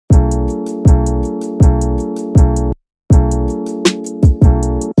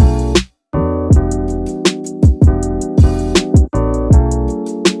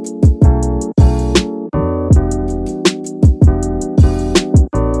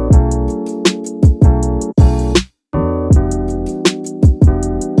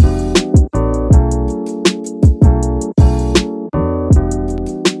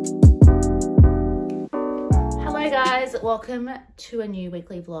welcome to a new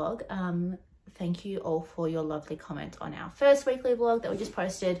weekly vlog. Thank you all for your lovely comment on our first weekly vlog that we just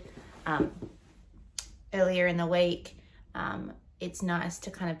posted earlier in the week. It's nice to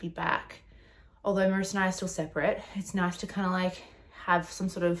kind of be back. Although Marissa and I are still separate, it's nice to kind of like have some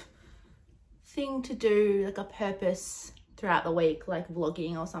sort of thing to do, like a purpose throughout the week, like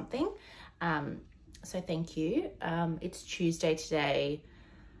vlogging or something. So thank you. It's Tuesday today.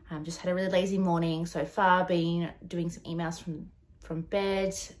 Just had a really lazy morning so far, been doing some emails from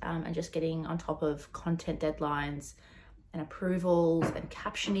bed and just getting on top of content deadlines and approvals and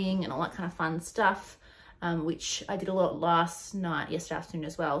captioning and all that kind of fun stuff, which I did a lot yesterday afternoon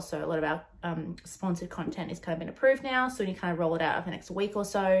as well. So a lot of our sponsored content is kind of been approved now, so we need to kind of roll it out over the next week or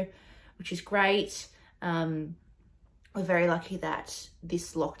so, which is great. We're very lucky that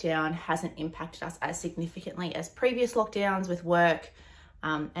this lockdown hasn't impacted us as significantly as previous lockdowns with work.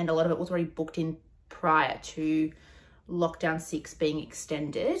 And a lot of it was already booked in prior to lockdown 6 being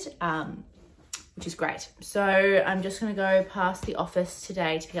extended, which is great. So I'm just going to go past the office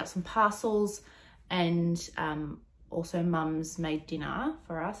today to pick up some parcels, and also Mum's made dinner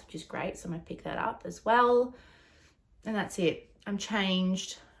for us, which is great. So I'm going to pick that up as well. And that's it. I'm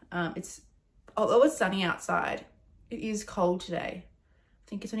changed. Although it's sunny outside, it is cold today. I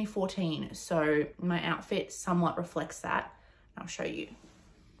think it's only 14. So my outfit somewhat reflects that. I'll show you.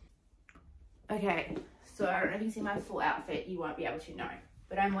 Okay, so I don't know if you can see my full outfit, you won't be able to know,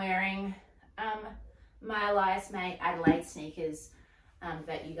 but I'm wearing my Elias May Adelaide sneakers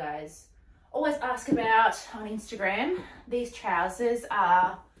that you guys always ask about on Instagram. These trousers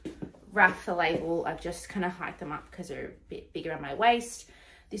are Wrap the Label. I've just kind of hiked them up because they're a bit bigger on my waist.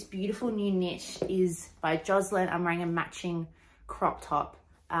 This beautiful new knit is by Jocelyn. I'm wearing a matching crop top.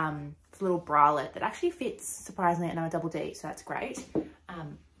 It's a little bralette that actually fits surprisingly, and I'm a double D, so that's great.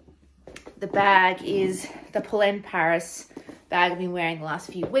 The bag is the Polen Paris bag I've been wearing the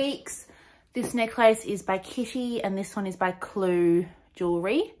last few weeks. This necklace is by Kitty, and this one is by Clue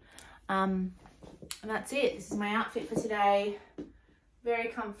Jewelry. And that's it. This is my outfit for today. Very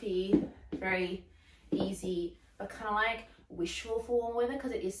comfy, very easy, but kind of like wishful for warm weather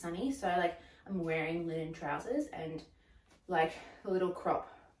because it is sunny. So like I'm wearing linen trousers and like a little crop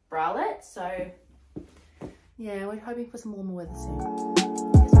bralette. So yeah, we're hoping for some warmer weather soon.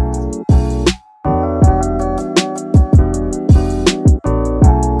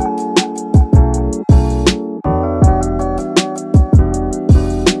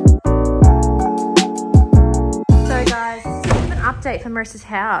 Update for Marissa'S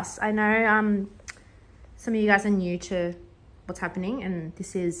house. I know some of you guys are new to what's happening, and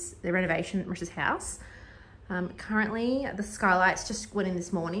this is the renovation at Marissa'S house. Currently the skylights just went in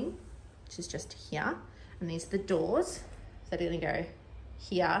this morning, which is just here, and these are the doors, so they're gonna go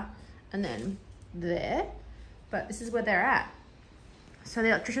here and then there, but this is where they're at. So the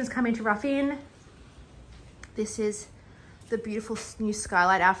electrician's coming to rough in. This is the beautiful new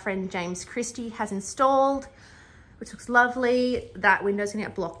skylight our friend James Christie has installed, which looks lovely. That window's gonna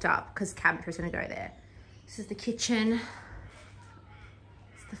get blocked up because cabinetry is gonna go there. This is the kitchen.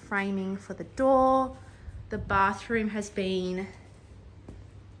 It's the framing for the door. The bathroom has been, I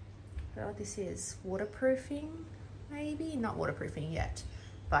don't know what this is, waterproofing, maybe? Not waterproofing yet,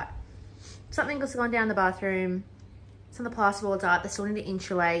 but something has gone down the bathroom. Some of the plasterboards are, they still need to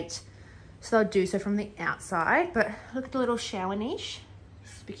insulate, so they'll do so from the outside. But look at the little shower niche,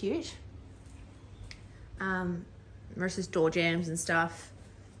 super cute. Marissa's door jams and stuff.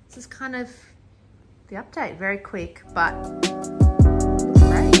 This is kind of the update, very quick, but looks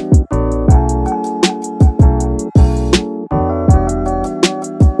great.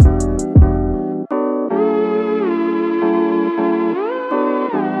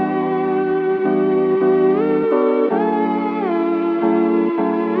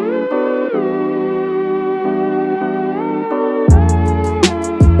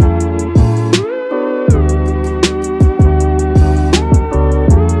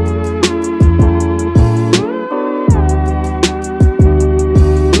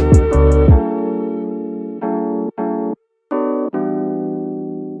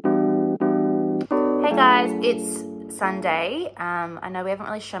 It's Sunday. I know we haven't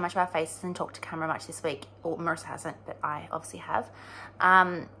really shown much of our faces and talked to camera much this week, or Marissa hasn't, but I obviously have.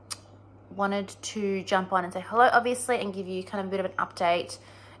 Wanted to jump on and say hello, obviously, and give you kind of a bit of an update.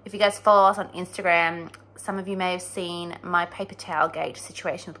 If you guys follow us on Instagram, some of you may have seen my paper towel gate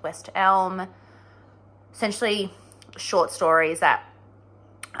situation with West Elm. Essentially, short story is that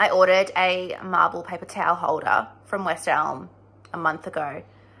I ordered a marble paper towel holder from West Elm a month ago.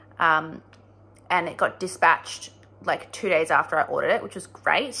 And it got dispatched like 2 days after I ordered it, which was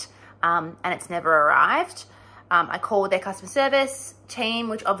great. And it's never arrived. I called their customer service team,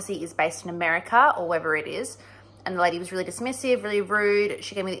 which obviously is based in America or wherever it is. And the lady was really dismissive, really rude.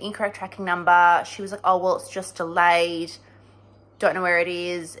 She gave me the incorrect tracking number. She was like, oh, well, it's just delayed. Don't know where it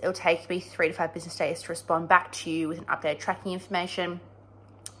is. It'll take me 3 to 5 business days to respond back to you with an updated tracking information.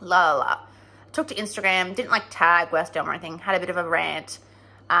 La la la. Took to Instagram, didn't like tag West Elm or anything, had a bit of a rant.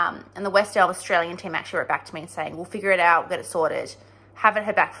 And the West Elm Australian team actually wrote back to me saying, we'll figure it out, we'll get it sorted. Haven't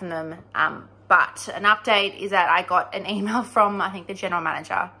heard back from them. But an update is that I got an email from, I think, the general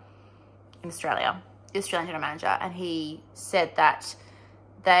manager in Australia, the Australian general manager, and he said that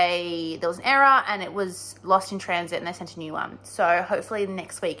there was an error and it was lost in transit and they sent a new one. So hopefully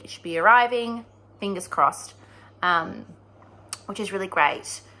next week it should be arriving, fingers crossed, which is really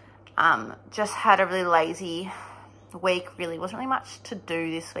great. Just had a really lazy week, really. Wasn't really much to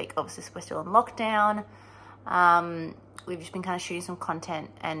do this week. Obviously we're still in lockdown. We've just been kind of shooting some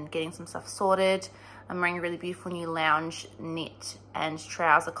content and getting some stuff sorted. I'm wearing a really beautiful new lounge knit and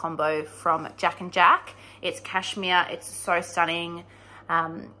trouser combo from Jack and Jack. It's cashmere. It's so stunning.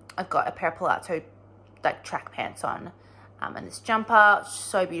 I've got a pair of palazzo like track pants on, and this jumper,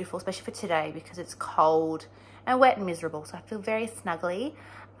 so beautiful, especially for today because it's cold and wet and miserable. So I feel very snuggly.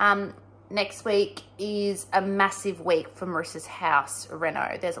 Next week is a massive week for Marissa'S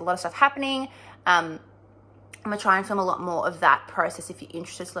Reno. There's a lot of stuff happening. I'm gonna try and film a lot more of that process. If you're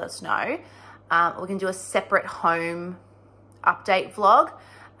interested, so let us know. We can do a separate home update vlog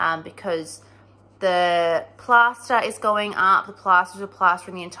because the plaster is going up. The plasters are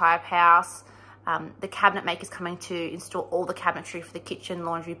plastering the entire house. The cabinet maker's coming to install all the cabinetry for the kitchen,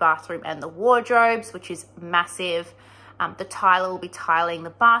 laundry, bathroom, and the wardrobes, which is massive. The tiler will be tiling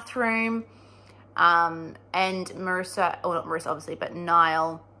the bathroom. And Marissa, or not Marissa obviously, but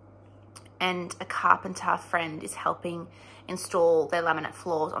Niall and a carpenter friend is helping install their laminate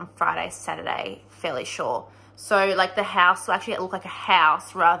floors on Friday, Saturday, fairly sure. So like the house will actually look like a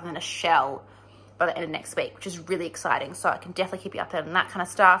house rather than a shell by the end of next week, which is really exciting. So I can definitely keep you updated on that kind of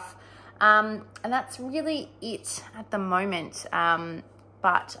stuff. And that's really it at the moment.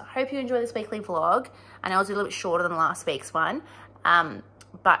 But I hope you enjoy this weekly vlog. I know it was a little bit shorter than last week's one.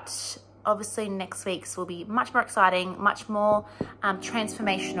 But obviously next week's will be much more exciting, much more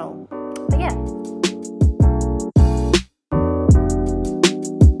transformational. But yeah.